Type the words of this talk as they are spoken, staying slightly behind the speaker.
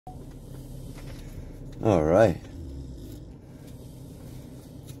All right.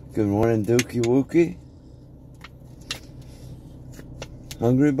 Good morning, Dookie Wookie.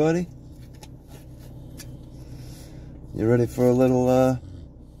 Hungry, buddy? You ready for a little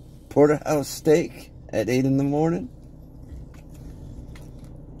Porterhouse steak at 8 in the morning?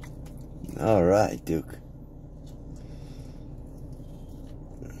 All right, Duke.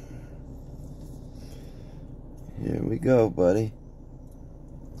 Here we go, buddy.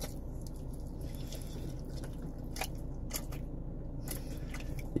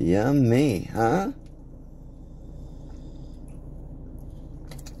 Yummy, huh?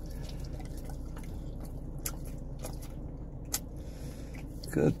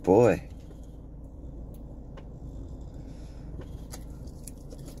 Good boy.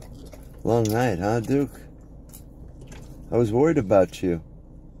 Long night, huh, Duke? I was worried about you.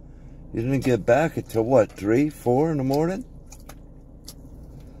 You didn't get back until what, 3, 4 in the morning?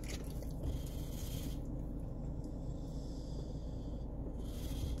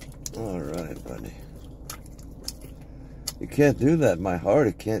 All right, buddy. You can't do that. My heart,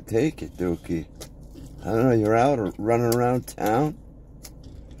 it can't take it, Dookie. I don't know, you're out or running around town?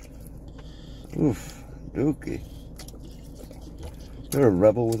 Oof, Dookie. You're a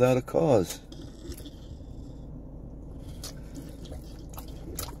rebel without a cause.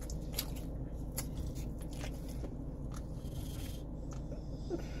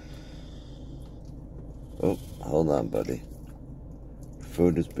 Oh, hold on, buddy.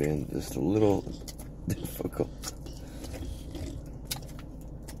 Food is being just a little difficult.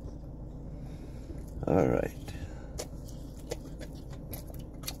 All right.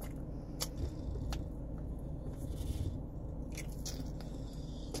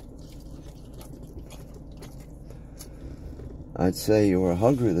 I'd say you were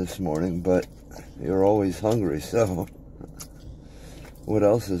hungry this morning, but you're always hungry, so what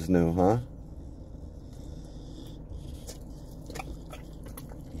else is new, huh?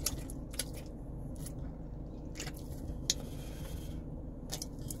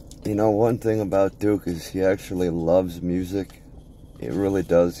 You know, one thing about Duke is he actually loves music. He really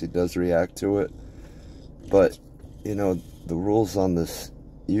does. He does react to it. But, you know, the rules on this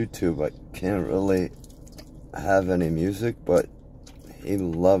YouTube, I can't really have any music, but he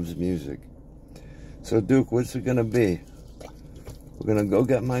loves music. So, Duke, what's it going to be? We're going to go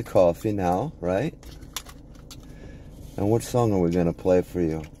get my coffee now, right? And what song are we going to play for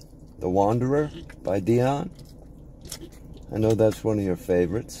you? The Wanderer by Dion? I know that's one of your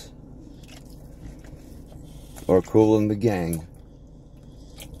favorites. Or Kool and the Gang.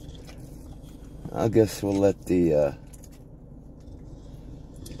 I guess we'll let the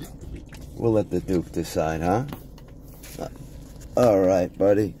Duke decide, huh? All right,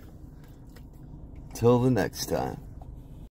 buddy. Till the next time.